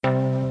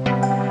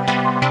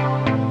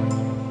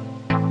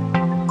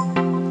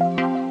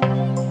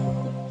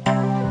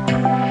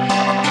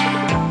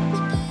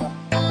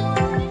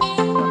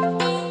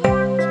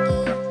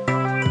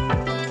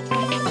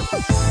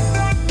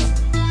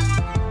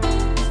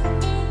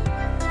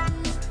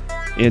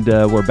And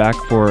we're back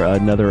for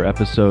another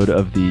episode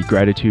of the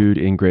Gratitude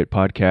and Grit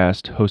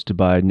podcast, hosted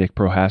by Nick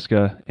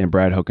Prohaska and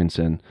Brad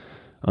Hokinson.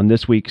 On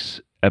this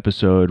week's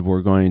episode,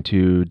 we're going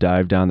to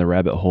dive down the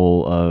rabbit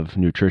hole of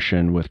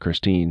nutrition with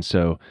Christine.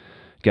 So,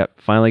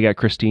 finally got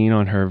Christine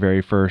on her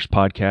very first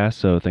podcast.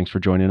 So, thanks for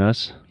joining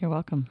us. You're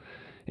welcome.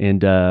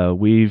 And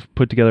we've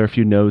put together a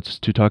few notes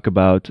to talk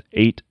about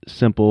 8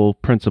 simple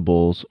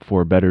principles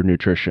for better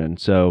nutrition.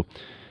 So,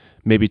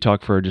 maybe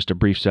talk for just a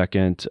brief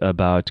second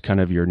about kind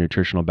of your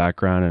nutritional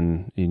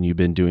background, and you've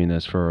been doing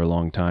this for a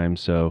long time,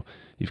 so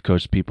you've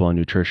coached people on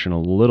nutrition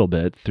a little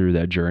bit through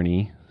that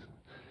journey.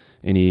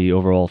 Any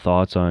overall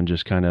thoughts on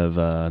just kind of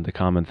the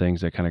common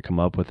things that kind of come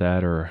up with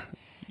that, or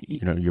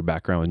your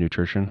background with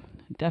nutrition?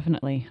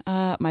 Definitely.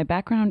 My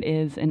background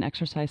is in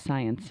exercise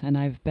science, and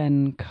I've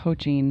been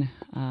coaching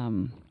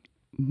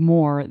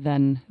more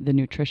than the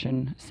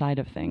nutrition side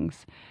of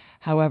things.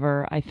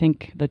 However, I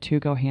think the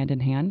two go hand in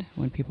hand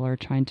when people are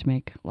trying to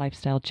make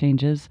lifestyle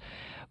changes.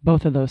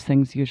 Both of those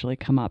things usually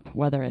come up,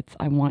 whether it's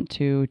I want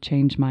to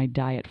change my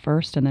diet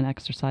first and then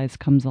exercise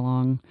comes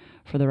along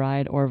for the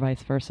ride, or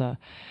vice versa.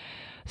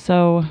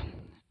 So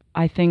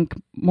I think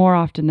more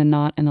often than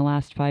not in the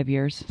last 5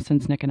 years,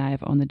 since Nick and I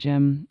have owned the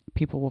gym,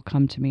 people will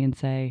come to me and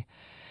say,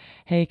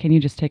 hey, can you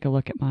just take a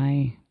look at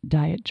my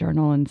diet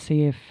journal and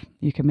see if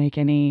you can make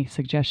any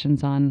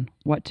suggestions on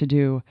what to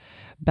do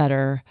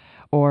better?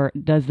 Or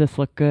does this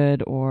look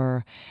good?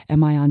 Or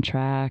am I on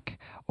track?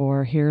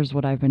 Or here's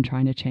what I've been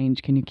trying to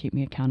change. Can you keep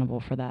me accountable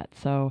for that?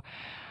 So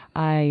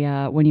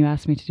when you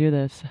asked me to do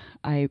this,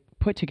 I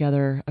put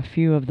together a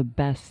few of the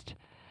best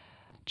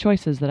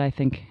choices that I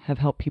think have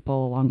helped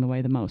people along the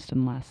way the most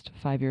in the last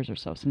 5 years or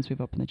so since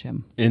we've opened the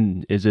gym.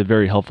 And is it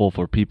very helpful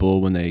for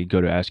people when they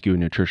go to ask you a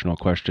nutritional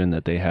question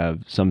that they have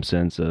some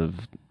sense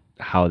of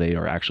how they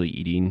are actually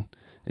eating?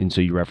 And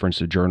so you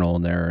referenced a journal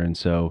in there, and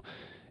so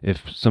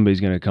if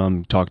somebody's going to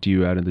come talk to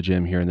you out in the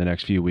gym here in the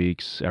next few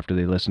weeks after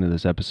they listen to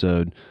this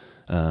episode,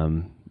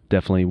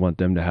 definitely want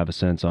them to have a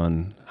sense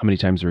on how many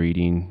times they're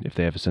eating, if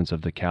they have a sense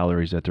of the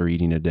calories that they're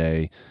eating a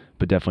day,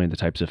 but definitely the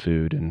types of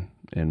food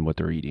and what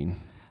they're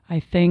eating.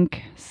 I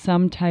think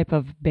some type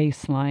of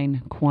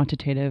baseline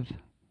quantitative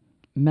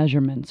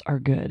measurements are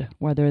good,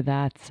 whether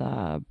that's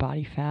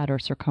body fat or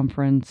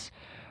circumference,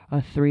 a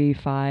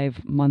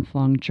 3-5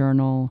 month-long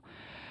journal,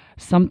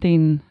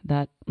 something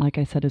that, like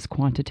I said, is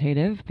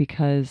quantitative,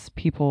 because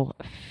people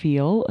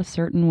feel a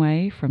certain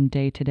way from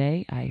day to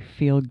day. I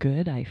feel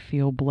good. I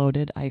feel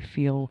bloated. I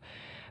feel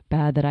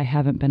bad that I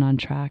haven't been on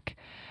track.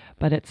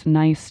 But it's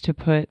nice to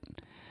put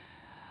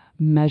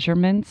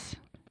measurements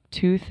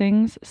to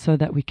things so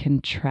that we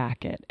can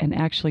track it and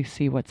actually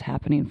see what's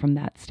happening from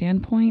that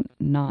standpoint,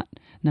 not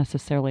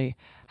necessarily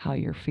how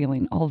you're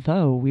feeling,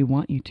 although we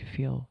want you to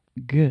feel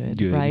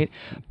good. Right?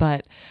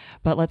 But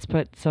let's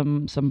put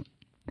some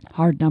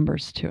hard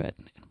numbers to it.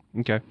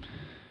 Okay.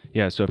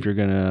 Yeah, so if you're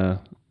going to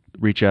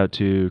reach out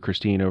to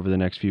Christine over the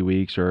next few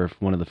weeks, or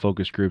if one of the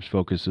focus groups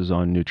focuses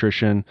on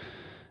nutrition,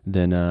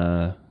 then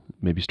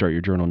maybe start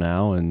your journal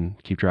now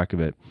and keep track of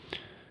it.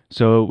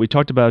 So we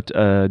talked about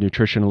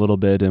nutrition a little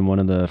bit in one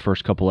of the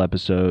first couple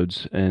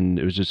episodes, and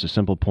it was just a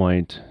simple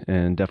point,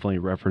 and definitely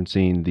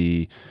referencing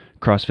the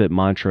CrossFit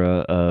mantra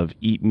of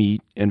eat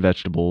meat and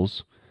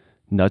vegetables,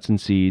 nuts and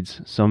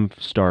seeds, some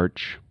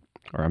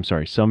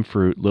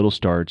fruit, little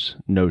starch,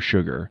 no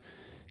sugar.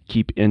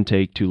 Keep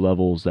intake to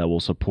levels that will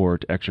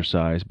support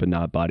exercise but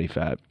not body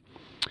fat.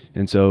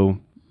 And so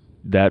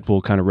that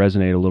will kind of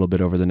resonate a little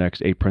bit over the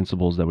next 8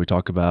 principles that we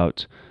talk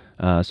about.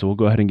 So we'll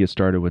go ahead and get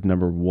started with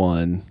number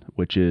 1,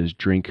 which is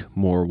drink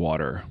more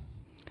water.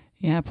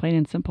 Yeah, plain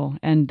and simple.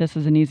 And this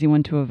is an easy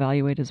one to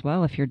evaluate as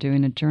well. If you're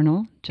doing a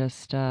journal,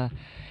 just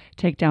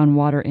take down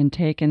water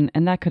intake, and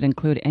that could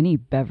include any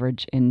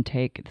beverage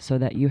intake so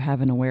that you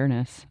have an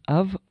awareness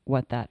of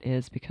what that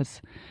is,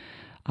 because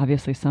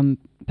obviously some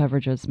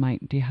beverages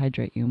might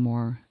dehydrate you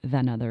more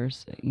than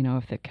others,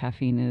 if the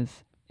caffeine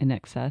is in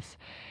excess.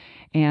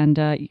 And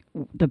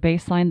the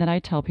baseline that I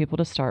tell people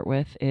to start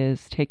with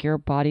is take your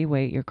body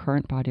weight, your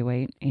current body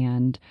weight,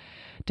 and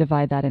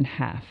divide that in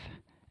half.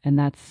 And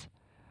that's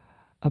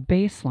a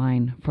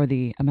baseline for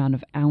the amount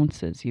of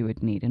ounces you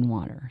would need in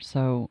water.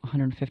 So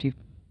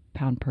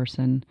 150-pound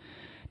person,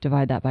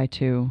 divide that by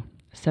 2.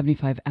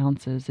 75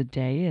 ounces a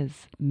day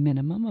is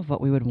minimum of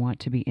what we would want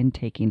to be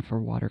intaking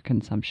for water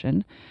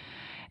consumption.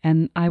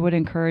 And I would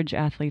encourage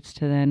athletes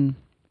to then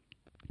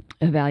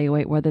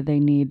evaluate whether they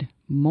need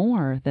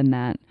more than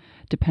that,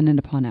 dependent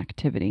upon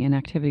activity. And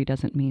activity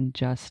doesn't mean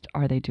just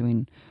are they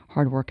doing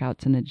hard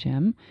workouts in the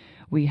gym.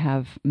 We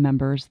have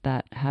members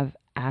that have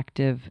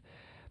active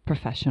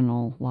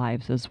professional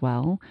lives as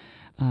well.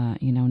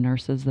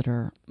 Nurses that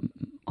are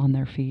on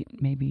their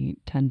feet maybe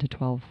 10 to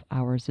 12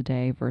 hours a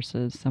day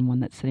versus someone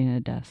that's sitting at a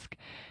desk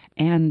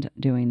and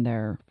doing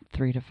their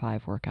 3 to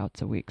 5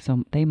 workouts a week.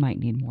 So they might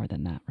need more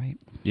than that, right?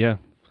 Yeah,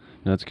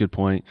 that's a good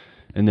point.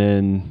 And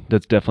then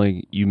that's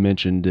definitely, you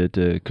mentioned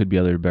it could be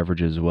other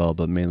beverages as well,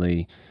 but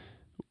mainly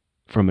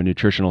from a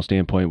nutritional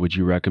standpoint, would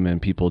you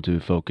recommend people to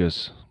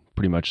focus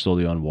pretty much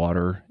solely on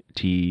water,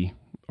 tea,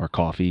 or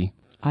coffee?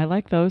 I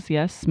like those.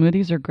 Yes,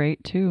 smoothies are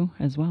great too,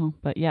 as well.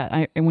 But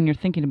yeah, and when you're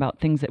thinking about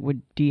things that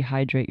would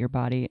dehydrate your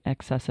body,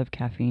 excessive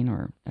caffeine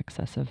or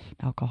excessive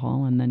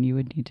alcohol, and then you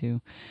would need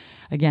to,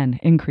 again,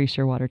 increase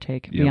your water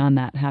take Yep. beyond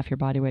that half your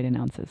body weight in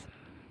ounces.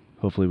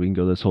 Hopefully, we can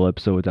go this whole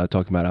episode without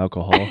talking about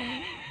alcohol.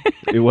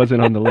 It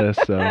wasn't on the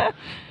list, so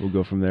we'll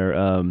go from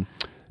there.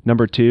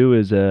 Number two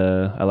is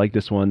I like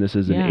this one. This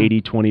is an Yeah.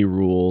 80-20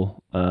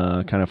 rule,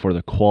 kind of for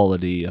the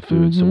quality of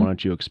food. So Mhm. why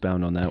don't you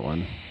expound on that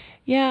one?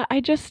 Yeah, I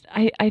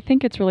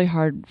think it's really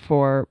hard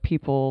for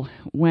people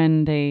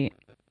when they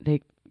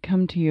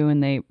come to you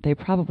and they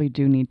probably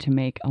do need to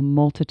make a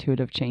multitude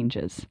of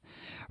changes,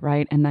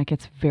 right? And that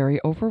gets very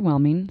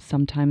overwhelming.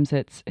 Sometimes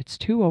it's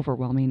too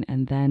overwhelming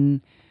and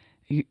then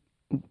you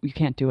you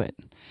can't do it.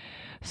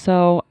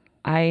 So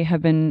I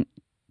have been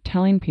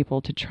telling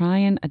people to try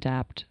and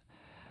adapt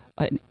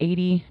an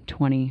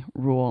 80-20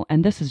 rule,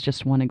 and this is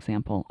just one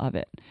example of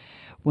it.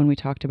 When we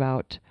talked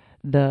about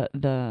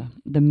the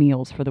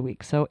meals for the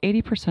week. So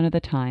 80% of the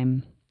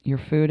time, your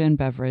food and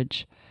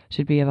beverage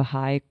should be of a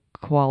high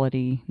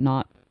quality,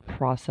 not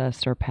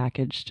processed or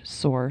packaged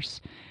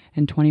source,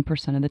 and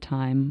 20% of the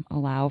time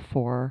allow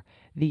for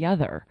the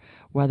other,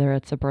 whether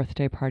it's a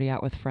birthday party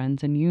out with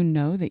friends and you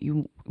know that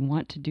you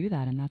want to do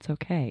that and that's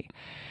okay.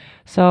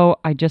 So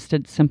I just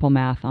did simple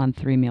math on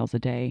 3 meals a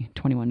day,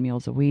 21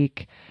 meals a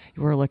week.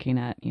 We're looking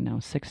at,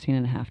 16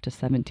 and a half to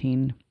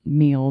 17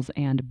 meals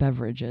and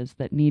beverages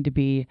that need to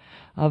be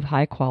of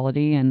high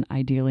quality and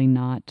ideally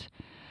not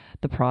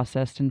the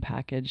processed and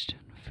packaged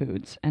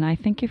foods. And I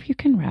think if you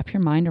can wrap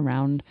your mind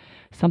around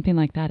something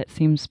like that, it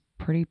seems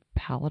pretty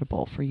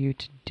palatable for you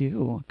to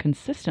do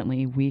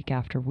consistently week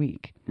after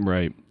week.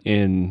 Right.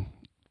 And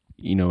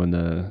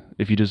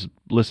if you just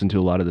listen to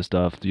a lot of the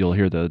stuff, you'll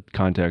hear the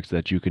context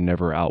that you can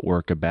never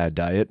outwork a bad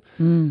diet.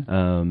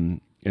 And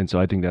so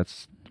I think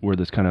that's where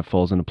this kind of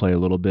falls into play a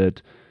little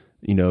bit.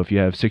 If you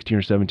have 16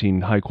 or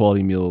 17 high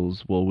quality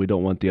meals, well, we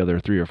don't want the other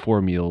 3 or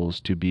 4 meals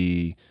to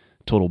be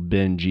total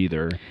binge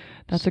either.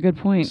 That's a good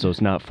point. So it's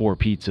not 4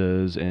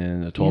 pizzas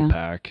and a 12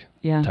 pack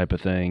type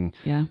of thing.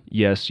 Yeah.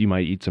 Yes, you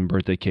might eat some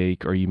birthday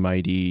cake, or you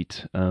might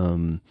eat,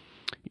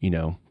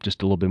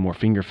 just a little bit more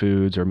finger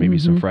foods, or maybe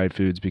some fried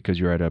foods because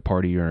you're at a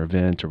party or an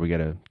event, or we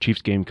got a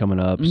Chiefs game coming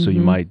up. So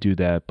you might do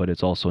that, but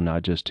it's also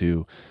not just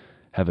to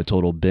have a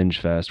total binge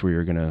fest where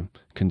you're going to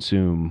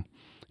consume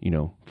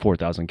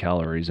 4,000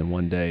 calories in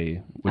one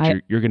day,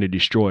 which you're going to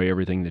destroy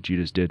everything that you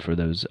just did for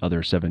those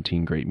other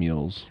 17 great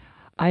meals.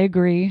 I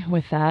agree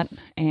with that.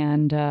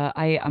 And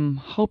I am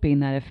hoping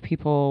that if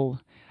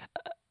people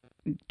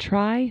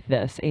try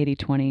this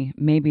 80-20,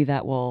 maybe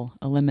that will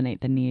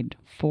eliminate the need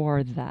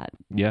for that.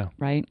 Yeah.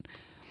 Right?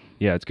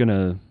 Yeah, it's going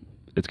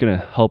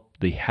to help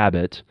the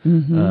habit.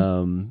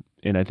 And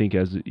I think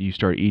as you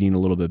start eating a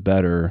little bit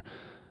better,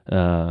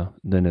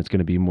 then it's going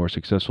to be more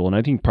successful. And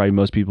I think probably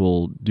most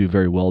people do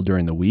very well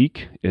during the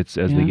week. It's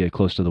as they get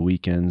close to the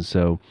weekends.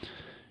 So,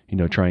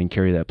 try and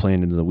carry that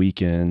plan into the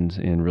weekend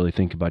and really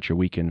think about your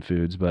weekend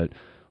foods. But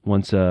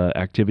once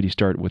activities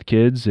start with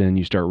kids and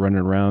you start running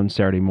around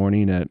Saturday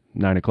morning at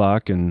 9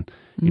 o'clock and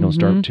you don't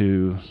start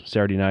to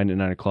Saturday night at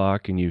 9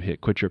 o'clock and you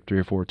hit Quit Trip 3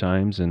 or 4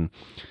 times and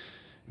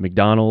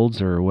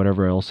McDonald's or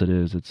whatever else it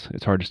is,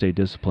 it's hard to stay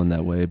disciplined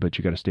that way, but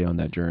you got to stay on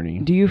that journey.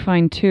 Do you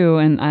find too,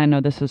 and I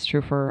know this is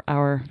true for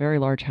our very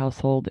large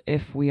household,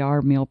 if we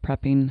are meal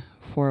prepping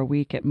for a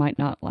week, it might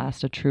not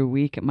last a true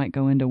week. It might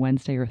go into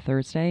Wednesday or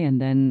Thursday,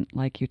 and then,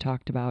 like you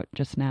talked about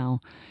just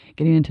now,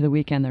 getting into the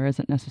weekend, there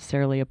isn't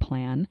necessarily a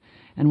plan,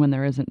 and when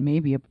there isn't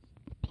maybe a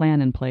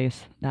plan in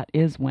place, that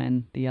is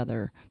when the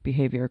other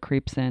behavior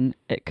creeps in.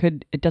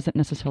 It doesn't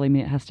necessarily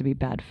mean it has to be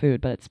bad food,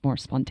 but it's more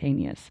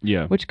spontaneous.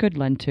 Yeah. Which could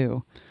lend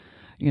to,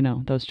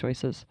 those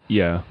choices.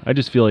 Yeah. I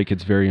just feel like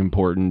it's very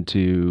important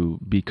to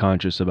be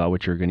conscious about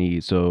what you're going to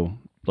eat. So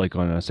like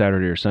on a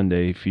Saturday or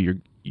Sunday, if you're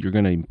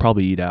going to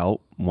probably eat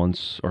out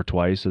once or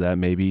twice, so that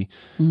maybe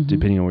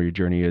depending on where your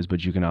journey is,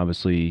 but you can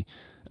obviously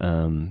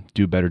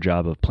do a better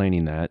job of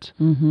planning that.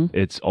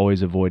 It's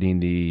always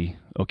avoiding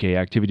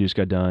activity just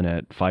got done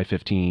at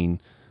 5:15.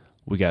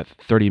 We got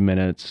 30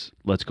 minutes.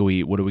 Let's go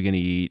eat. What are we going to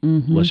eat?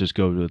 Let's just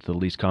go with the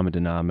least common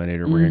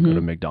denominator. We're going to go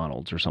to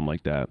McDonald's or something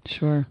like that.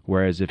 Sure.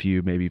 Whereas if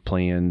you maybe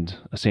planned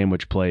a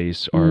sandwich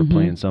place or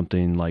planned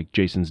something like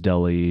Jason's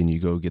Deli and you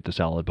go get the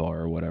salad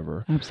bar or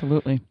whatever.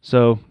 Absolutely.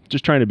 So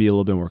just trying to be a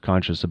little bit more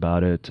conscious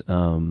about it.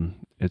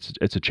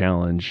 It's a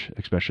challenge,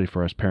 especially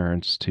for us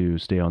parents, to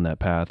stay on that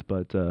path.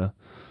 But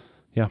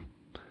yeah.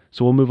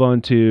 So we'll move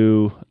on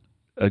to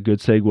a good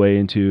segue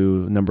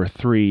into number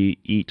 3,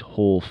 eat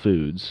whole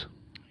foods.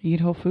 Eat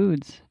whole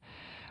foods.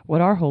 What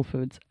are whole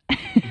foods?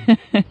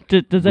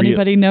 Does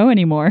anybody know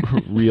anymore?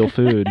 Real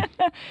food.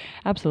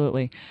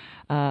 Absolutely.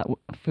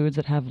 Foods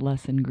that have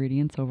less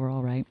ingredients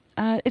overall, right?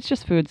 It's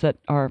just foods that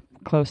are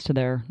close to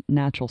their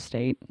natural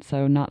state.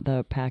 So not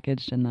the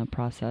packaged and the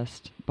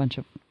processed bunch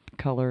of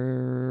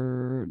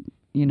color,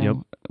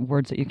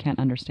 words that you can't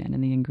understand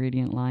in the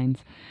ingredient lines.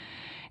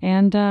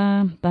 And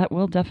that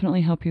will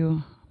definitely help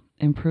you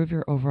improve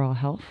your overall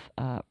health,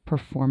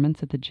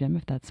 performance at the gym,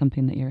 if that's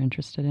something that you're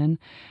interested in.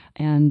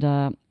 And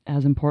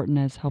as important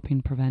as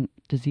helping prevent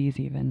disease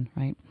even,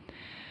 right?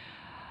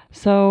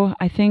 So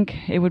I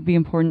think it would be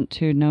important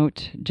to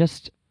note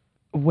just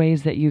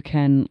ways that you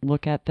can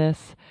look at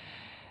this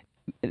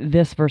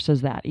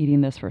versus that,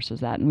 eating this versus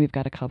that. And we've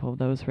got a couple of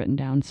those written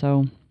down.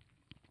 So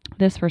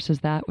this versus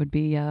that would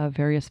be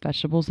various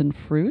vegetables and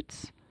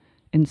fruits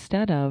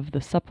instead of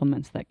the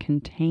supplements that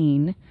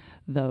contain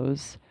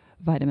those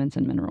vitamins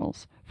and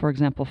minerals. For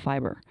example,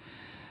 fiber.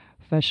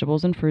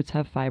 Vegetables and fruits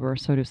have fiber,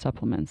 so do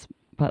supplements.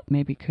 But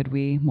maybe could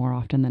we, more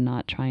often than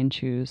not, try and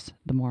choose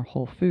the more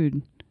whole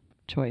food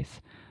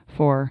choice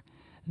for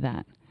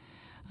that?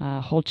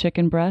 Whole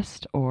chicken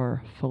breast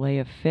or fillet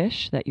of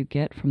fish that you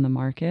get from the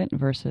market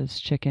versus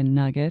chicken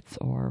nuggets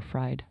or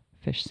fried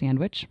fish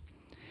sandwich.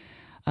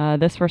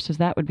 This versus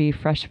that would be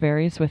fresh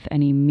berries with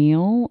any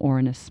meal or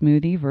in a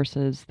smoothie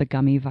versus the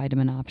gummy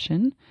vitamin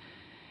option.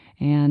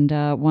 And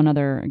one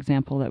other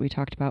example that we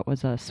talked about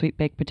was a sweet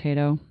baked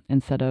potato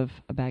instead of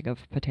a bag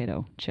of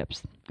potato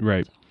chips.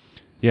 Right.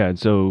 Yeah, and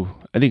so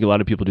I think a lot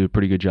of people do a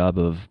pretty good job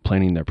of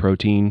planning their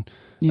protein.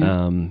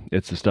 Yeah.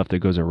 It's the stuff that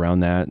goes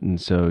around that,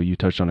 and so you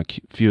touched on a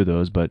few of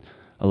those, but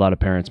a lot of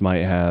parents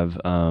might have,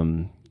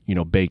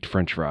 baked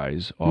French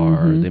fries,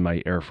 or they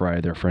might air fry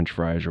their French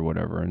fries or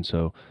whatever, and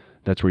so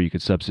that's where you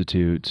could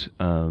substitute,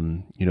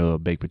 a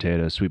baked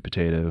potato, sweet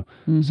potato,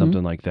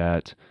 something like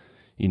that.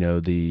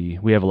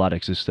 We have a lot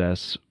of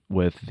success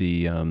with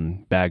the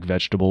bagged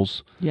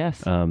vegetables.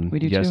 Yes, we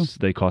do too. Yes,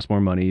 they cost more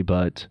money,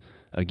 but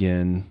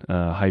again,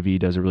 Hy-Vee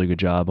does a really good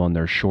job on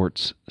their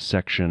shorts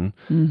section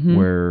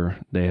where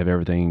they have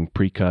everything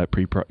pre-cut,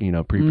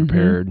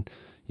 pre-prepared.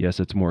 Yes,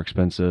 it's more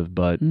expensive,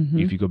 but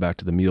if you go back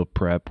to the meal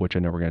prep, which I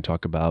know we're going to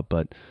talk about,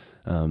 but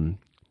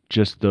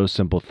just those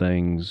simple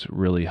things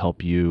really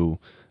help you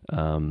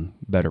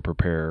better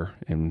prepare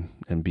and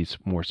be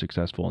more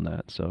successful in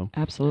that. So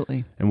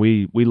absolutely. And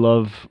we've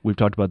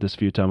talked about this a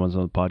few times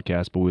on the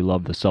podcast, but we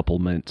love the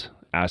supplement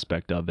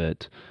aspect of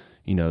it.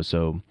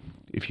 So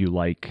if you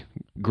like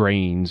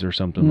grains or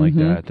something like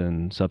that,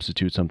 then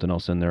substitute something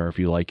else in there. If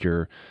you like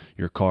your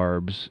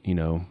carbs,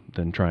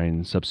 then try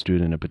and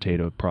substitute in a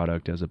potato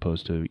product as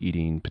opposed to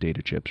eating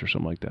potato chips or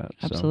something like that.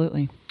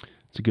 Absolutely. So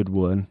it's a good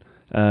one.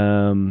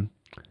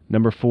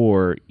 Number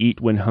 4,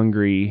 eat when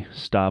hungry,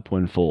 stop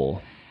when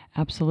full.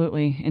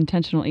 Absolutely.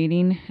 Intentional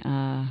eating,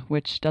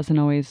 which doesn't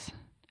always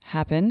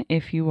happen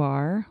if you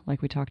are,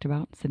 like we talked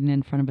about, sitting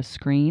in front of a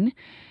screen.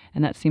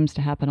 And that seems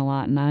to happen a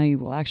lot. And I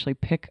will actually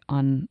pick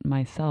on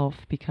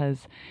myself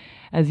because,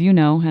 as you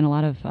know, and a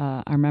lot of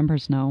our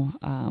members know,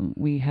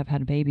 we have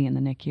had a baby in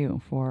the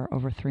NICU for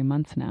over 3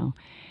 months now.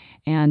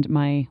 And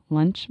my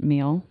lunch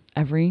meal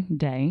every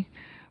day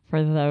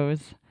for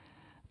those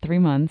 3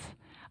 months,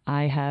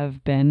 I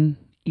have been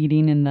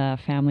eating in the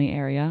family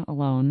area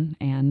alone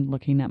and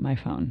looking at my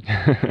phone.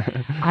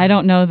 I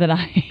don't know that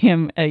I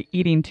am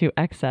eating to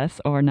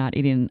excess or not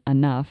eating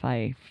enough.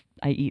 I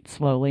eat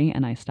slowly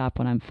and I stop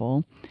when I'm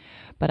full.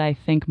 But I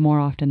think more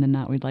often than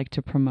not, we'd like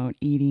to promote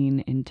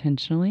eating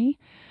intentionally.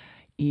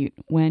 Eat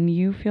when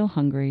you feel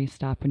hungry,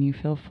 stop when you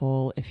feel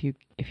full. If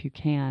you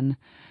can,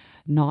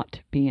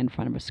 not be in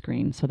front of a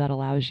screen. So that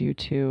allows you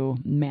to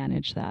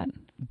manage that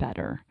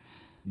better.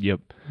 Yep.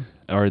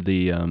 Or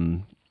the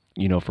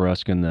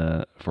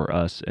for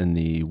us in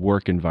the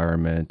work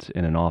environment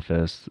in an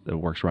office that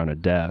works around a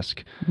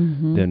desk,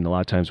 then a lot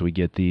of times we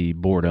get the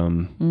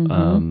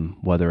boredom,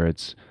 whether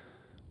it's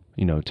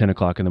 10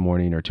 o'clock in the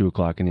morning or 2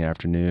 o'clock in the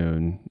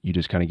afternoon, you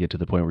just kind of get to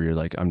the point where you're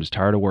like, I'm just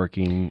tired of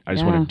working. I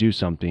just want to do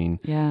something.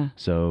 Yeah.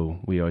 So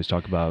we always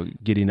talk about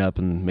getting up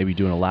and maybe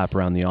doing a lap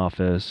around the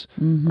office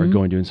or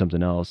doing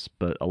something else.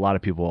 But a lot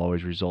of people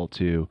always result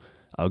to,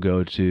 I'll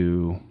go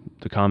to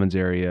the commons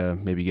area,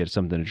 maybe get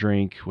something to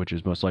drink, which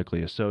is most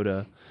likely a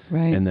soda.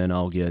 Right. And then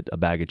I'll get a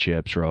bag of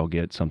chips or I'll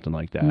get something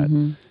like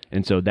that.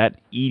 And so that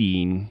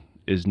eating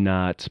is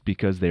not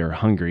because they are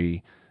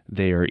hungry.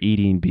 They are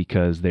eating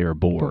because they are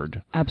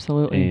bored.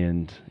 Absolutely.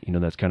 And,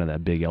 that's kind of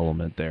that big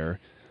element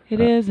there. It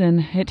is,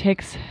 and it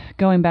takes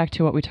going back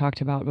to what we talked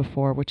about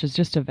before, which is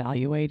just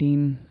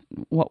evaluating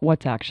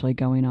what's actually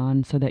going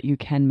on so that you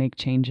can make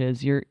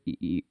changes.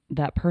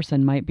 That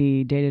person might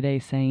be day to day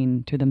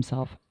saying to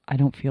themselves, I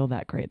don't feel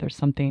that great. There's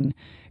something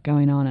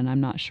going on and I'm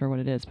not sure what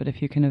it is. But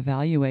if you can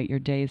evaluate your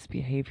day's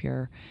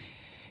behavior,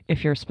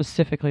 if you're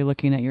specifically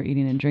looking at your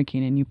eating and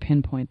drinking and you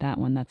pinpoint that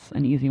one, that's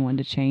an easy one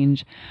to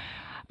change.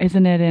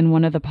 Isn't it in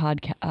one of the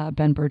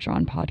Ben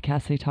Bergeron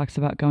podcasts, he talks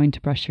about going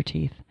to brush your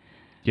teeth?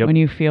 Yep. When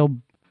you feel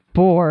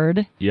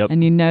bored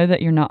and you know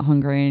that you're not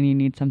hungry and you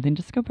need something,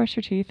 just go brush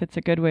your teeth. It's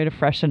a good way to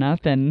freshen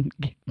up and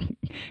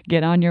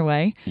get on your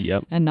way.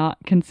 Yep. And not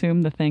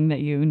consume the thing that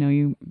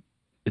you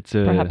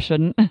perhaps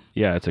shouldn't.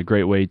 Yeah, it's a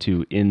great way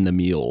to end the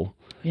meal.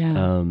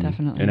 Yeah,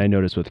 definitely. And I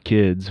notice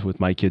with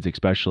my kids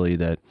especially,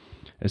 that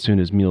as soon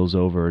as meal's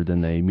over,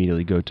 then they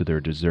immediately go to their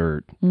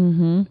dessert.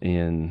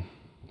 And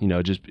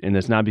and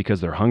it's not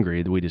because they're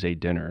hungry. We just ate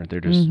dinner.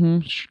 They're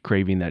just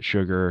craving that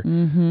sugar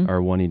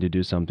or wanting to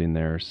do something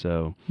there.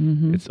 So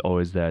it's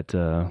always that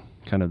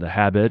kind of the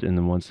habit. And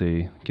then once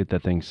they get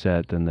that thing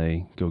set, then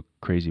they go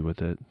crazy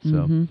with it.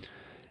 So,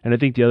 and I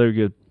think the other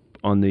good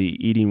on the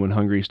Eating When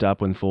Hungry,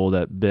 Stop When Full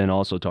that Ben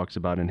also talks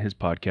about in his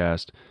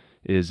podcast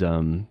is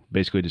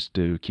basically just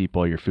to keep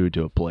all your food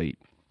to a plate.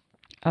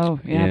 Oh,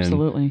 yeah, And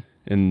absolutely.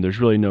 And there's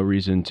really no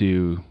reason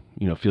to,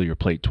 fill your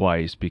plate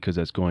twice, because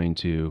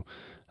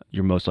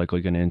you're most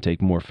likely going to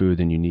intake more food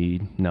than you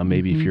need. Now,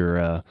 maybe if you're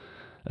a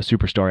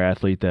superstar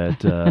athlete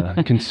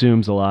that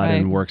consumes a lot Right.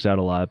 and works out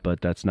a lot,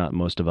 but that's not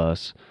most of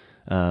us.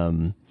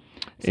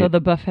 So the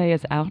buffet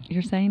is out,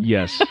 you're saying?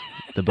 Yes,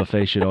 the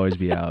buffet should always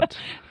be out.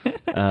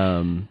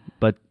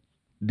 But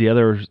the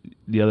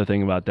other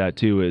thing about that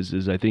too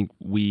is I think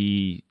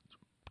we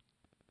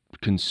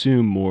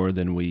consume more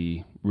than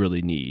we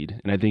really need,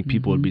 and I think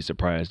people would be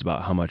surprised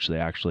about how much they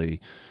actually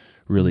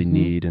really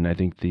need. And I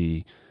think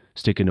the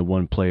sticking to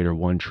one plate or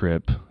one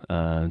trip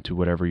to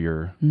whatever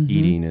you're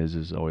eating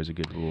is always a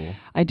good rule.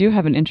 I do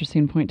have an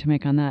interesting point to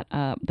make on that.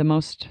 The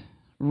most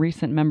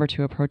recent member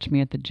to approach me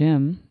at the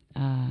gym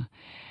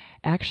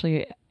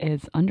actually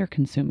is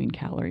under-consuming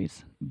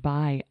calories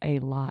by a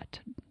lot,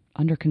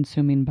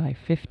 under-consuming by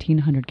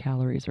 1,500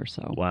 calories or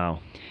so. Wow.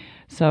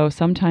 So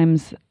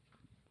sometimes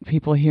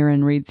people hear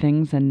and read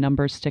things and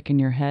numbers stick in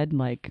your head,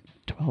 like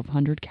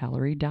 1,200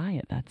 calorie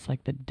diet. That's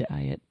like the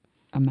diet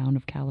amount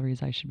of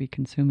calories I should be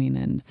consuming.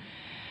 And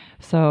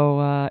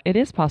so it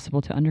is possible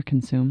to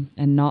underconsume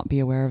and not be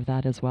aware of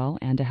that as well,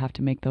 and to have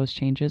to make those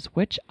changes,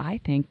 which I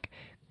think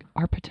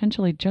are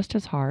potentially just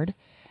as hard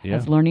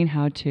as learning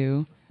how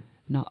to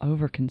not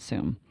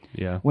overconsume.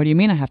 Yeah. What do you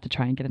mean I have to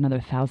try and get another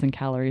 1,000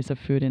 calories of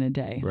food in a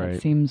day? Right.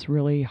 That seems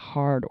really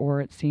hard,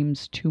 or it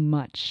seems too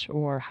much,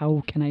 or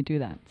how can I do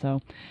that?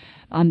 So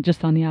I'm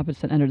just on the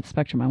opposite end of the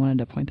spectrum. I wanted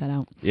to point that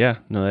out. Yeah,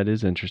 no, that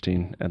is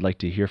interesting. I'd like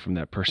to hear from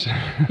that person.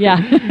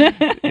 Yeah.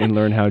 And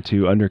learn how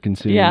to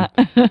underconsume. Yeah.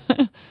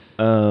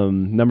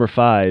 Number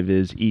 5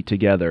 is eat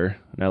together.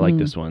 And I like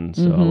this one,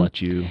 so I'll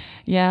let you.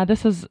 Yeah,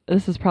 this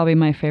is probably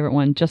my favorite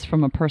one, just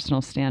from a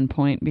personal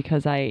standpoint,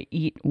 because I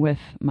eat with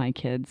my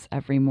kids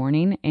every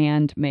morning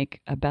and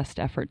make a best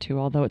effort to,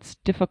 although it's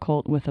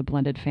difficult with a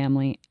blended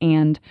family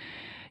and,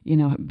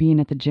 being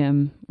at the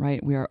gym,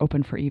 right? We are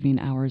open for evening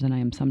hours and I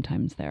am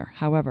sometimes there.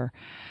 However,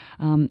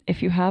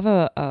 if you have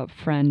a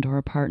friend or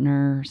a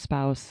partner,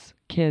 spouse,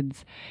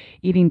 kids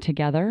eating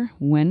together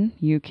when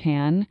you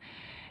can,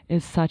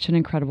 is such an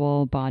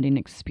incredible bonding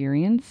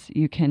experience.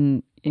 You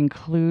can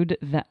include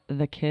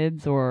the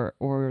kids or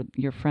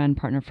your friend,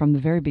 partner from the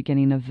very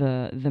beginning of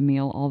the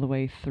meal all the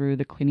way through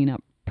the cleaning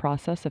up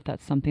process, if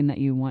that's something that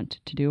you want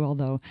to do,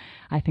 although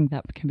I think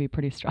that can be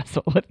pretty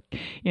stressful with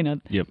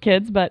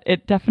kids, but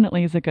it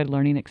definitely is a good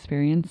learning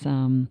experience.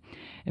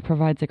 It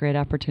provides a great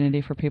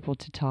opportunity for people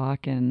to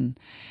talk, and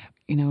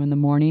in the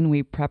morning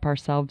we prep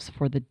ourselves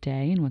for the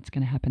day and what's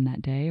going to happen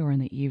that day, or in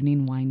the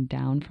evening wind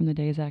down from the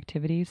day's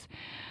activities.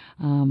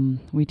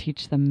 We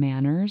teach them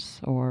manners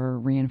or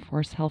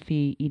reinforce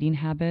healthy eating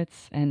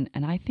habits, and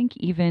I think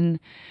even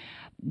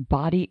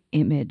body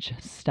image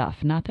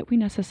stuff. Not that we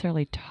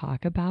necessarily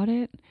talk about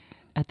it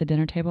at the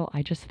dinner table.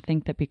 I just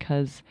think that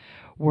because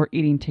we're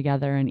eating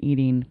together and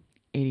eating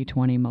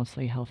 80-20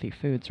 mostly healthy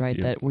foods, right?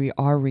 Yep. That we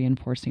are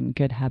reinforcing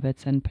good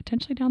habits and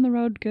potentially down the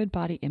road good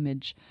body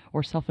image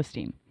or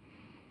self-esteem.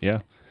 Yeah.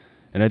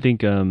 And I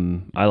think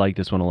I like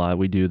this one a lot.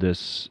 We do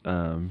this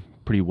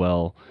pretty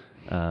well.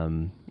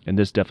 And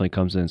this definitely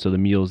comes in. So the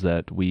meals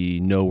that we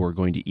know we're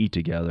going to eat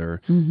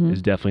together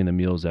is definitely the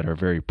meals that are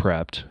very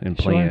prepped and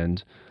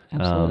planned.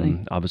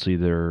 Absolutely. Obviously,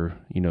 they're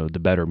the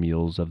better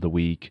meals of the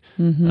week.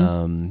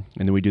 And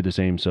then we do the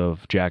same. So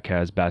if Jack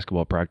has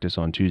basketball practice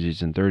on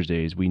Tuesdays and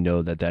Thursdays, we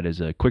know that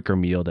is a quicker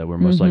meal that we're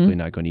most likely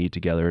not going to eat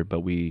together. But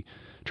we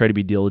try to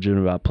be diligent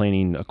about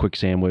planning a quick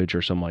sandwich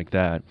or something like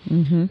that.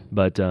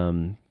 But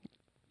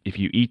if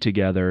you eat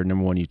together,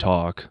 number one, you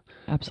talk.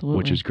 Absolutely.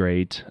 Which is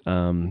great.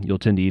 You'll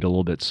tend to eat a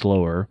little bit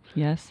slower.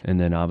 Yes. And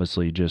then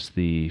obviously just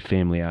the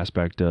family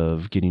aspect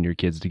of getting your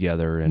kids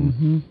together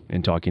and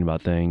talking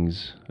about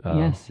things.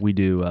 Yes. We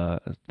do a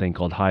thing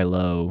called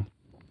high-low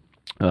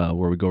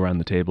where we go around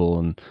the table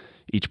and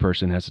each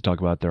person has to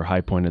talk about their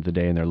high point of the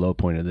day and their low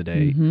point of the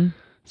day.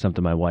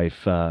 Something my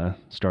wife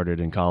started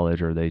in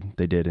college, or they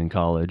did in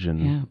college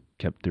and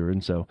kept through.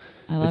 And so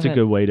it's a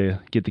good way to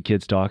get the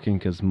kids talking,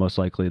 because most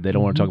likely they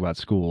don't want to talk about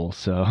school.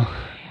 So...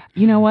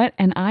 You know what?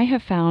 And I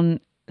have found,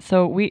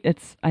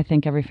 I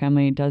think every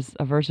family does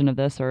a version of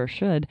this, or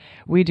should.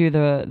 We do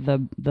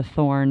the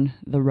thorn,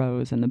 the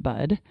rose, and the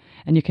bud,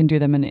 and you can do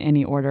them in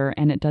any order,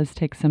 and it does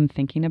take some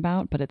thinking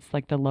about, but it's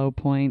like the low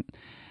point,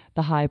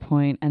 the high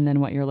point, and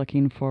then what you're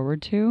looking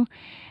forward to.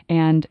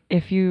 And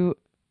if you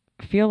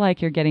feel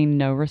like you're getting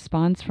no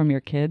response from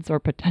your kids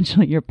or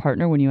potentially your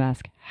partner when you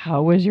ask,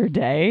 how was your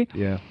day?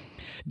 Yeah.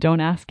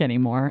 Don't ask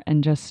anymore,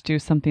 and just do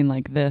something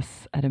like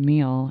this at a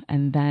meal,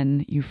 and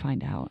then you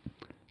find out.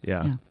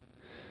 Yeah.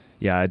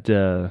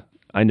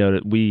 I know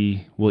that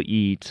we will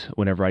eat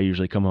whenever I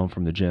usually come home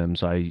from the gym.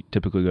 So I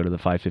typically go to the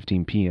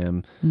 5:15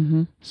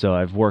 p.m. So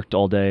I've worked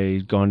all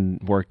day,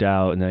 worked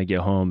out, and then I get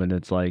home, and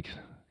it's like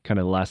kind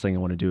of the last thing I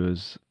want to do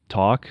is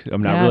talk.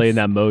 I'm not really in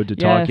that mode to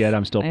talk yet.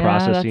 I'm still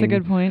processing. That's a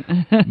good point.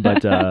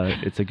 But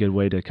it's a good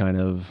way to kind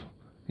of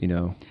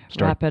start.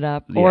 Wrap it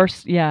up. Yeah. Or,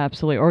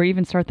 absolutely. Or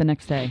even start the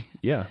next day.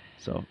 Yeah.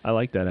 So I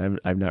like that.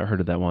 I've not heard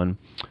of that one.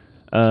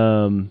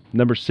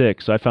 Number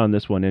 6. So I found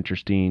this one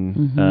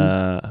interesting.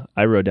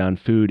 I wrote down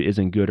food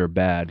isn't good or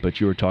bad,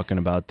 but you were talking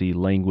about the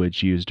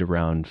language used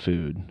around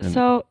food.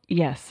 So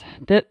yes,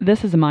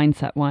 this is a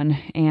mindset one,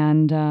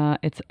 and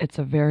it's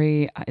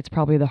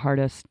probably the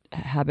hardest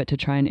habit to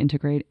try and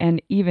integrate.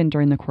 And even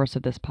during the course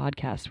of this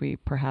podcast, we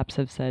perhaps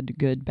have said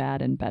good,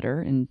 bad, and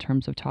better in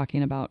terms of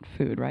talking about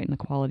food, right, and the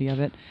quality of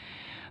it.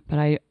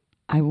 But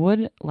I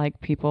would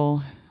like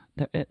people.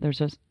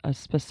 There's a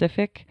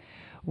specific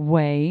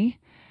way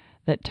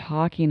that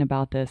talking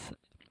about this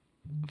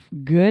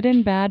good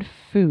and bad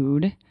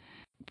food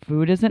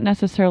isn't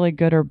necessarily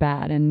good or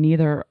bad, and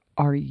neither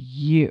are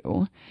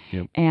you.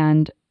 Yep.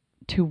 And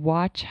to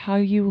watch how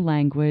you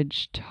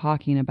language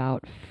talking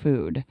about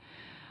food.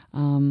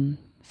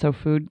 So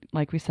food,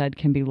 like we said,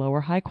 can be low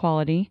or high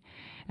quality,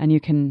 and you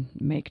can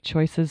make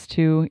choices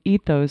to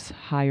eat those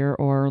higher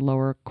or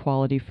lower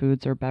quality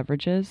foods or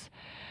beverages.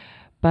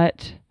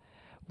 But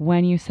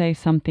when you say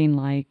something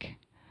like,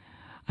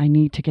 I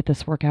need to get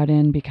this workout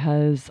in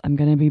because I'm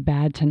going to be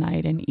bad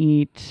tonight and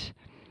eat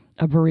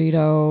a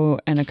burrito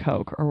and a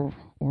Coke or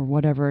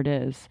whatever it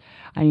is.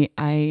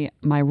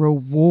 My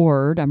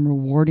reward, I'm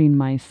rewarding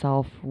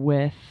myself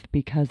with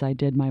because I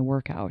did my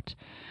workout.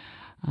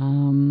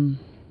 Little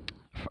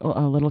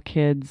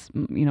kids,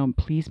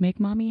 please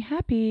make mommy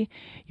happy.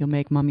 You'll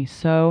make mommy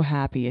so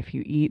happy if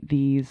you eat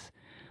these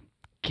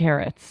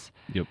carrots.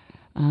 Yep.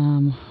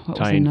 What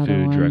Tying was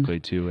food one? directly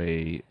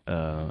to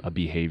a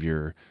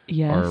behavior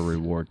or a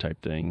reward type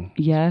thing.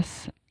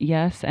 Yes.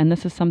 And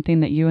this is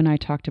something that you and I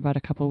talked about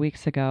a couple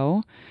weeks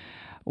ago,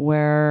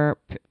 where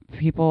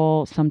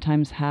people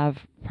sometimes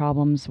have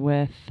problems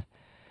with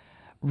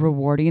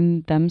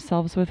rewarding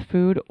themselves with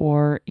food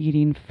or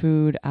eating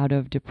food out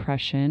of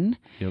depression.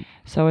 Yep.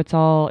 So it's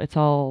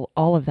all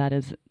of that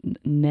is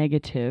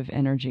negative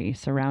energy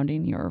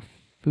surrounding your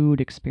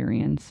food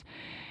experience.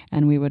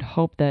 And we would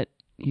hope that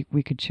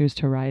we could choose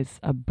to rise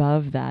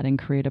above that and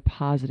create a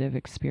positive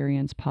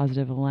experience,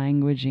 positive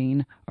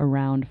languaging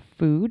around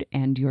food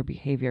and your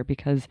behavior,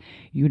 because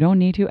you don't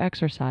need to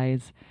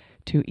exercise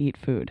to eat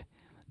food.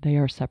 They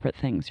are separate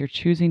things. You're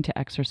choosing to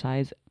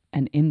exercise,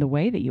 and in the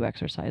way that you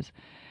exercise.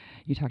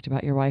 You talked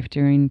about your wife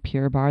doing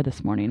Pure Barre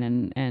this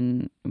morning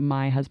and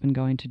my husband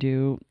going to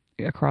do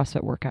a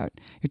CrossFit workout.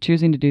 You're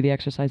choosing to do the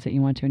exercise that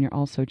you want to, and you're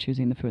also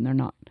choosing the food, and they're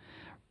not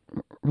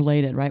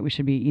related, right? We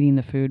should be eating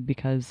the food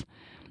because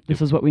this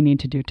is what we need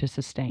to do to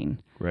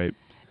sustain. Right.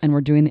 And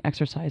we're doing the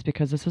exercise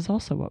because this is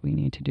also what we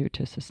need to do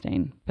to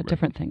sustain, but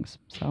different things.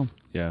 So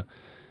yeah.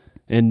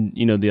 And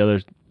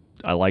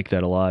I like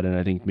that a lot, and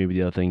I think maybe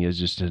the other thing is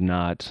just to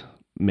not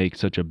make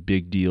such a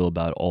big deal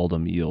about all the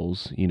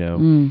meals,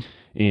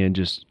 and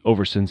just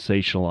over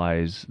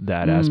sensationalize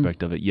that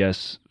aspect of it.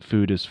 Yes,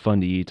 food is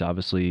fun to eat.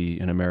 Obviously,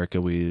 in America,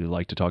 we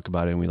like to talk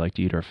about it and we like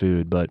to eat our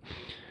food, but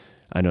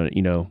I know,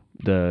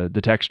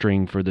 the text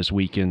string for this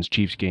weekend's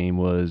Chiefs game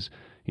was,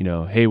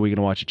 hey, we're going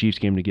to watch a Chiefs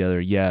game together.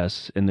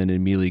 Yes. And then it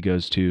immediately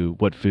goes to,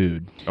 what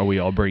food are we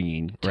all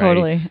bringing? Right?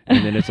 Totally.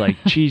 And then it's like,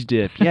 cheese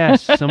dip.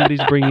 Yes.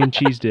 Somebody's bringing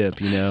cheese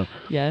dip,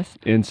 Yes.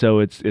 And so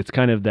it's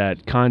kind of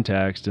that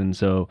context. And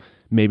so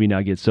maybe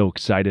not get so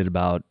excited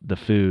about the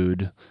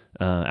food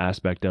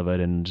aspect of it,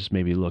 and just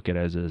maybe look at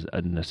it as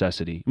a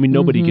necessity. I mean,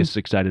 nobody gets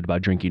excited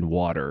about drinking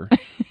water,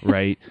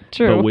 right?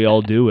 True. But we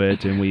all do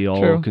it, and we all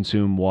True.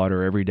 consume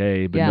water every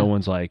day, but no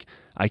one's like,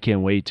 I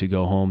can't wait to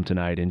go home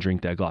tonight and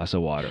drink that glass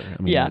of water.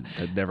 I mean,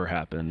 that never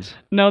happens.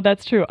 No,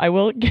 that's true. I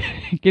will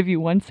give you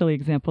one silly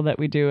example that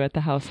we do at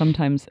the house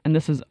sometimes, and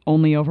this is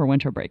only over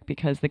winter break,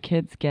 because the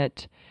kids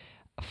get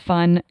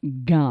fun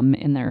gum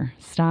in their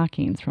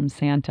stockings from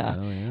Santa.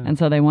 Oh, yeah. And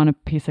so they want a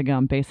piece of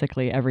gum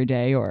basically every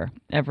day or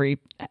every,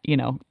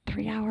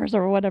 3 hours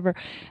or whatever.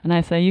 And I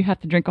say, you have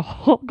to drink a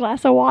whole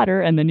glass of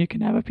water and then you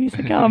can have a piece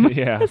of gum.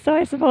 Yeah. So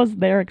I suppose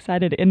they're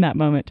excited in that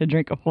moment to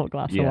drink a whole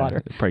glass of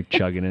water. Probably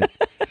chugging it.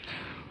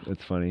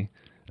 That's funny.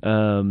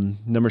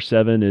 Number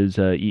 7 is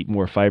eat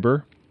more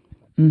fiber.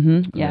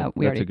 Mm-hmm. Yeah,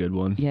 that's a good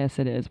one. Yes,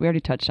 it is. We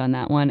already touched on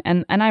that one,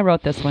 and I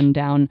wrote this one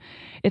down.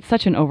 It's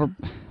such an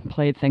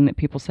overplayed thing that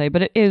people say,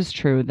 but it is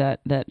true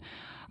that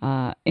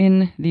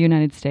in the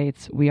United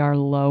States we are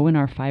low in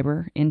our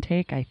fiber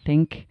intake. I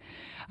think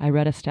I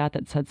read a stat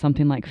that said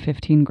something like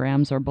 15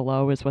 grams or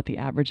below is what the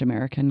average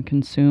American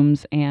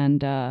consumes,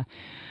 and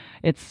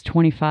it's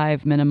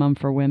 25 minimum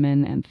for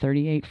women and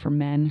 38 for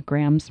men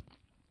grams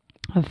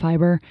of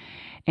fiber.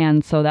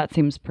 And so that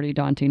seems pretty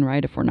daunting,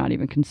 right? If we're not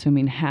even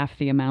consuming half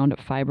the amount of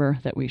fiber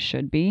that we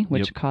should be,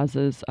 which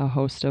causes a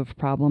host of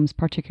problems,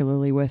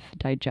 particularly with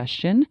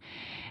digestion.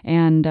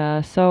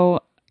 And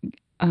so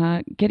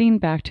getting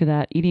back to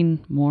that,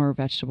 eating more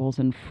vegetables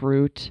and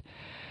fruit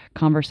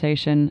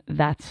conversation,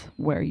 that's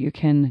where you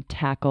can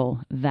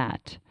tackle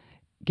that,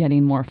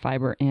 getting more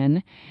fiber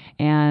in.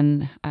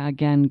 And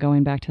again,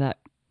 going back to that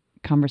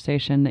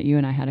conversation that you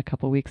and I had a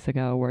couple weeks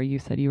ago, where you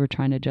said you were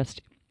trying to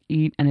just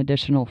eat an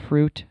additional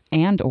fruit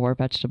and or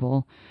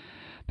vegetable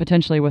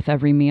potentially with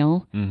every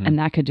meal, Mm-hmm. and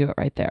that could do it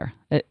right there.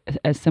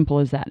 As simple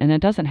as that. And it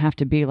doesn't have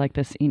to be like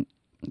this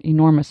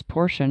enormous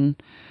portion,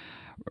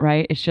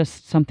 right? It's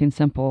just something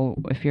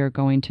simple. If you're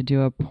going to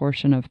do a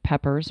portion of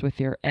peppers with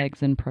your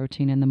eggs and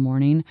protein in the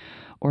morning,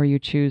 or you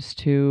choose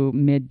to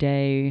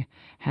midday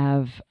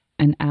have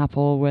an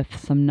apple with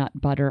some nut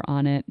butter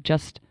on it,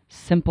 just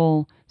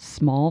simple,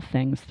 small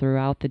things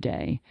throughout the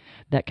day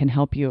that can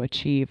help you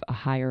achieve a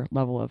higher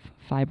level of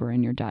fiber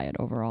in your diet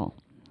overall.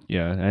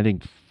 Yeah, I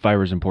think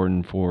fiber is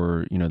important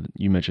for,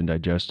 you mentioned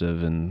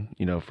digestive, and,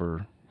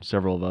 for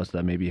several of us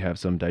that maybe have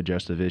some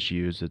digestive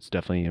issues, it's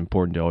definitely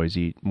important to always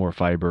eat more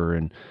fiber.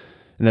 And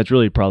that's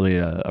really probably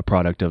a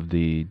product of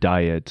the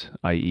diet,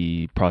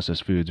 i.e.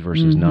 processed foods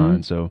versus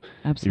non. So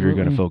if you're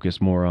going to Absolutely. focus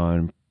more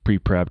on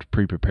pre-prepped,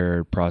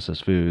 pre-prepared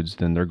processed foods,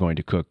 then they're going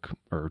to cook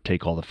or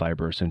take all the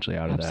fiber essentially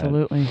out of that.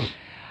 Absolutely.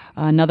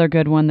 Another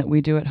good one that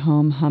we do at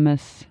home,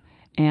 hummus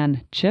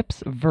and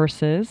chips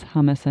versus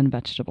hummus and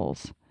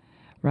vegetables,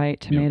 right?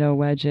 Tomato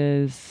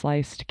wedges,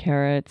 sliced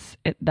carrots,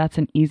 that's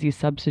an easy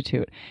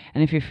substitute.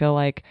 And if you feel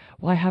like,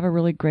 well, I have a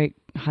really great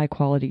high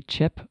quality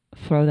chip,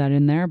 throw that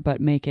in there, but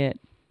make it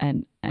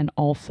and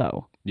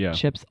also Yeah.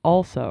 chips,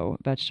 also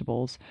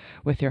vegetables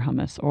with your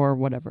hummus or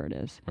whatever it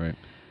is. Right.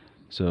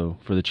 So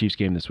for the Chiefs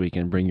game this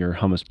weekend, bring your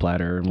hummus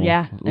platter, and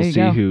Yeah, there we'll you see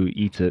go. who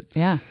eats it.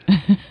 Yeah.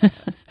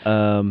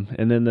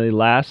 And then the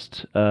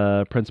last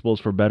principles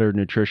for better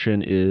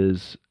nutrition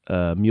is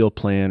meal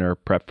plan or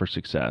prep for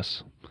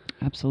success.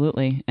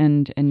 Absolutely.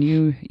 And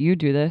you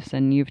do this,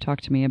 and you've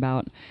talked to me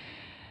about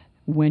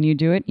when you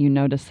do it, you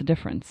notice the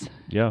difference.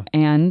 Yeah.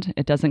 And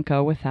it doesn't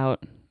go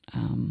without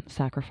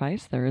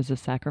sacrifice. There is a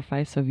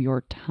sacrifice of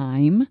your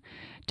time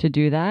to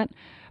do that.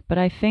 But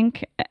I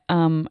think,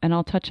 and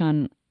I'll touch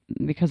on,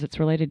 because it's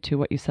related to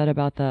what you said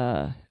about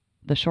the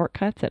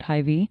shortcuts at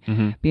Hy-Vee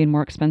being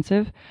more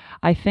expensive.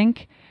 I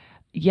think,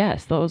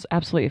 yes, those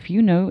absolutely.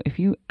 If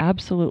you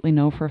absolutely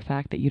know for a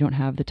fact that you don't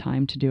have the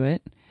time to do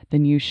it,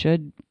 then you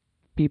should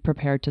be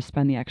prepared to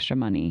spend the extra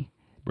money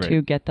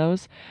to get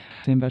those.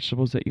 Same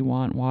vegetables that you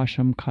want, wash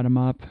them, cut them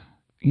up.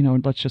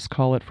 Let's just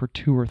call it for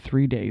 2 or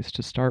 3 days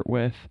to start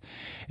with.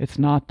 It's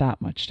not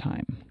that much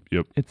time.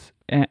 Yep.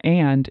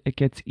 And it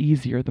gets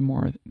easier the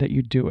more that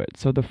you do it.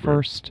 So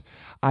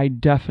I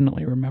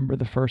definitely remember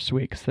the first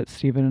weeks that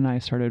Stephen and I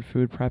started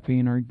food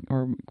prepping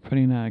or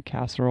putting a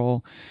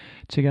casserole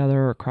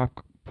together or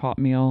crock pot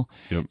meal.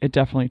 Yep. It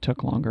definitely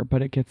took longer,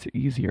 but it gets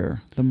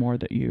easier the more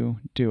that you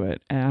do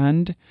it.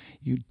 And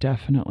you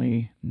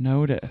definitely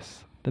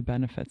notice the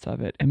benefits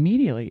of it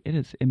immediately. It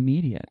is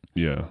immediate.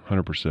 Yeah,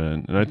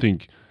 100%. And I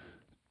think,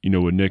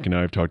 what Nick and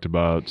I have talked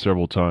about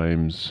several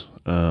times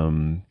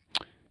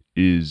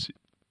is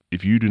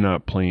if you do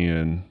not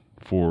plan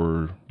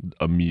for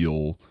a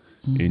meal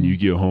and you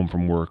get home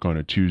from work on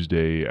a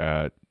Tuesday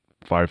at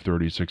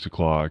 5:30, 6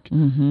 o'clock,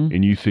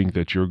 and you think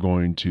that you're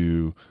going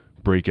to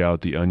break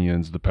out the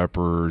onions, the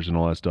peppers, and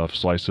all that stuff,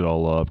 slice it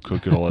all up,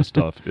 cook it, all that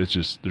stuff, it's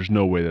just, there's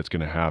no way that's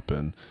going to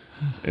happen.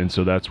 And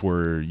so that's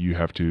where you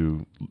have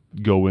to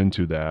go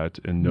into that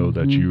and know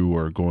that you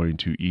are going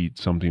to eat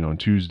something on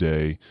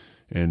Tuesday.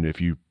 And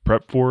if you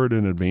prep for it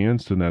in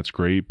advance, then that's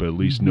great. But at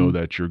least know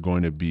that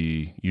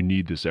you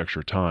need this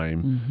extra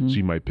time. So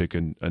you might pick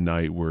a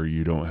night where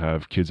you don't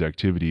have kids'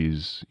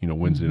 activities.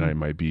 Wednesday night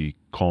might be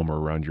calmer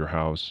around your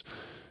house.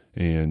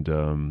 And,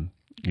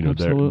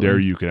 there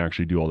you can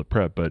actually do all the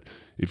prep. But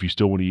if you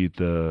still want to eat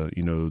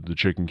the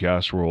chicken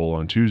casserole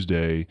on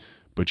Tuesday,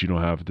 but you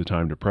don't have the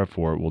time to prep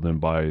for it, well, then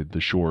buy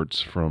the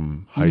shorts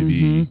from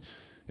Hy-Vee.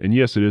 And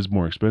yes, it is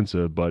more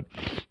expensive, but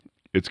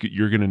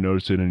you're going to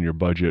notice it in your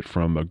budget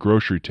from a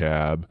grocery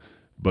tab.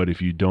 But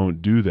if you don't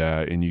do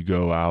that and you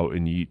go out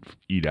and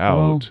eat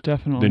out,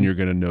 definitely, then you're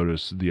going to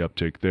notice the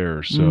uptick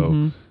there.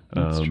 So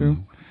that's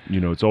true.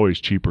 It's always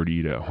cheaper to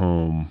eat at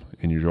home,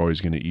 and you're always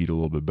going to eat a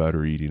little bit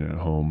better eating at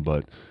home.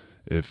 But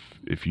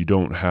if you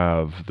don't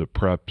have the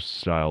prep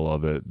style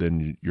of it,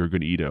 then you're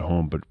going to eat at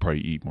home, but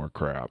probably eat more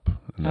crap.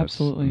 And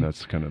Absolutely.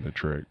 That's kind of the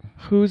trick.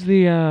 Who's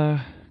the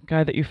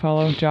guy that you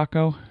follow,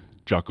 Jocko?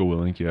 Jocko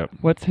Willink, yep.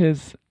 What's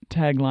his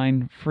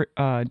tagline?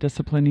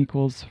 Discipline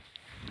equals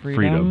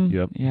freedom.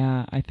 Yep.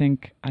 Yeah, I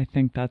think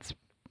that's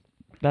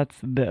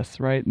this,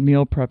 right?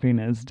 Meal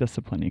prepping is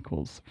discipline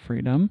equals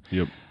freedom.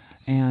 Yep.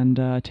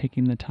 And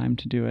taking the time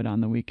to do it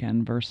on the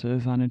weekend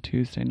versus on a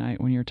Tuesday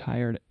night when you're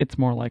tired, it's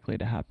more likely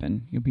to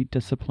happen. You'll be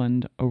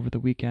disciplined over the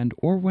weekend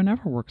or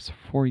whenever works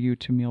for you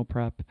to meal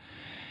prep.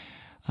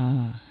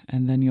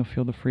 And then you'll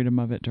feel the freedom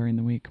of it during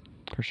the week,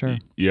 for sure.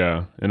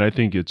 Yeah, and I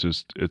think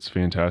it's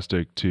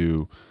fantastic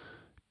to,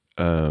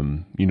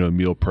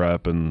 meal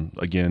prep, and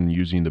again,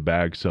 using the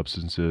bag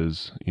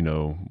substances.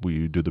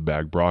 We do the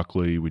bag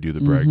broccoli, we do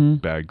the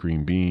bag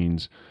green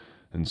beans.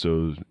 And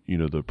so,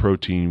 the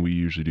protein, we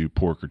usually do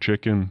pork or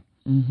chicken.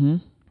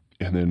 And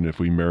then if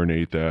we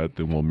marinate that,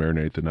 then we'll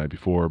marinate the night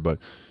before. But,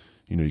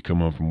 you come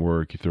home from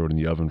work, you throw it in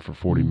the oven for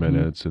 40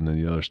 minutes, and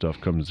then the other stuff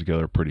comes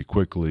together pretty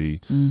quickly.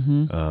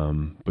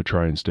 But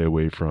try and stay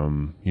away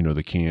from,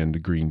 the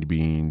canned green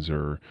beans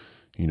or,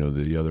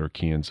 the other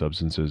canned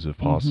substances if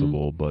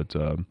possible. But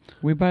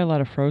we buy a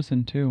lot of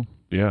frozen too.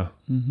 Yeah.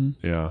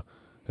 Yeah.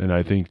 And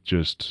I think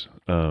just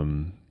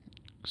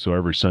so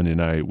every Sunday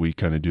night we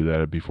kind of do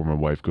that before my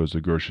wife goes to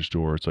the grocery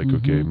store. It's like,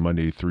 okay,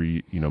 Monday,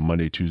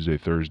 Tuesday,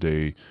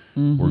 Thursday,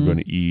 we're going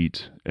to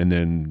eat. And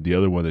then the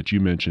other one that you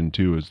mentioned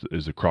too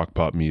is the crock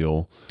pot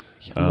meal.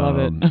 Love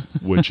it.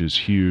 Which is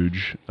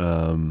huge. The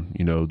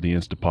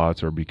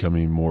Instapots are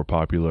becoming more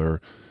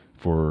popular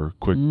for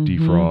quick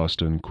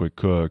defrost and quick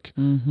cook.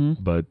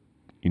 But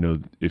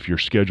if your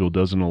schedule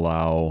doesn't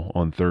allow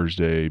on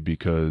Thursday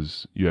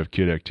because you have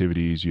kid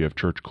activities, you have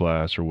church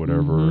class or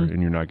whatever,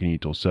 and you're not going to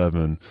eat till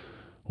 7,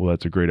 well,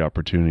 that's a great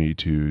opportunity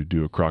to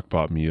do a crock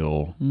pot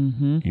meal,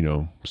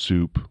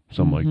 soup,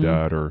 something like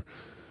that, or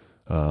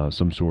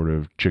some sort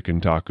of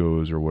chicken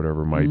tacos or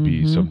whatever might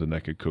be something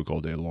that could cook all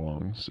day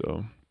long.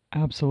 So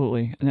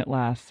absolutely, and it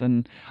lasts.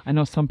 And I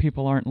know some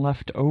people aren't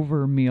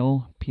leftover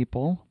meal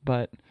people,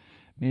 but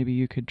maybe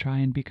you could try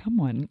and become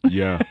one.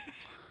 Yeah.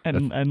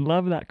 and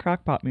love that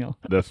crock pot meal.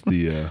 That's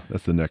the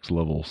next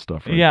level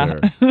stuff right there.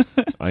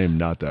 I am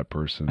not that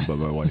person, but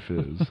my wife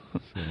is.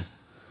 So.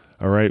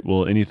 All right.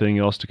 Well, anything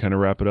else to kind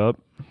of wrap it up?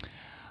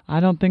 I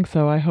don't think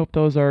so. I hope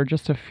those are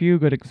just a few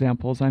good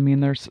examples. I mean,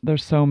 there's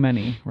so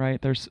many,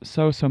 right? There's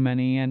so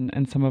many,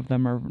 and some of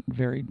them are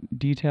very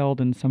detailed,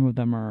 and some of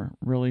them are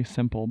really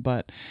simple.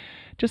 But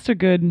just a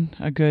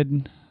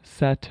good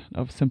set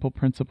of simple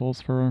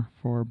principles for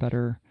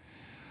better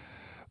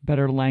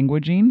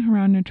languaging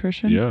around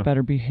nutrition,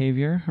 better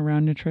behavior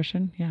around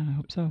nutrition. Yeah, I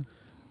hope so.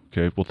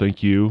 Okay. Well,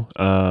 thank you.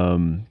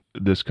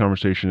 This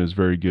conversation is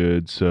very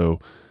good. So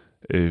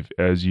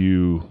as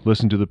you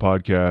listen to the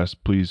podcast,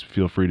 please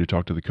feel free to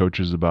talk to the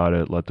coaches about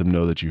it. Let them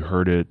know that you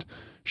heard it.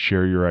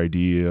 Share your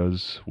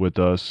ideas with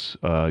us.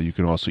 You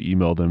can also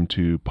email them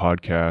to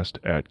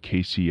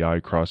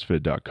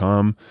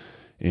podcast@kcicrossfit.com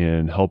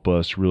and help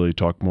us really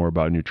talk more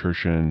about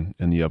nutrition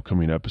in the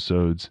upcoming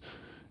episodes.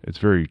 It's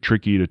very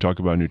tricky to talk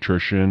about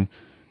nutrition,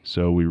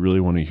 so we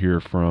really want to hear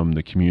from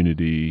the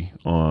community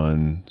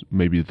on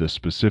maybe the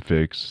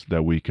specifics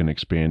that we can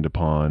expand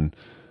upon,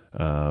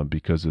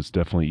 because it's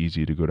definitely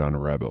easy to go down a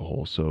rabbit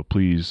hole. So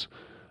please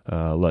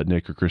let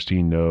Nick or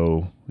Christine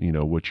know,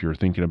 what you're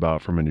thinking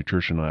about from a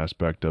nutritional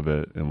aspect of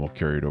it, and we'll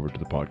carry it over to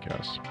the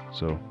podcast.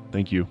 So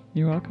thank you.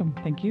 You're welcome.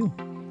 Thank you.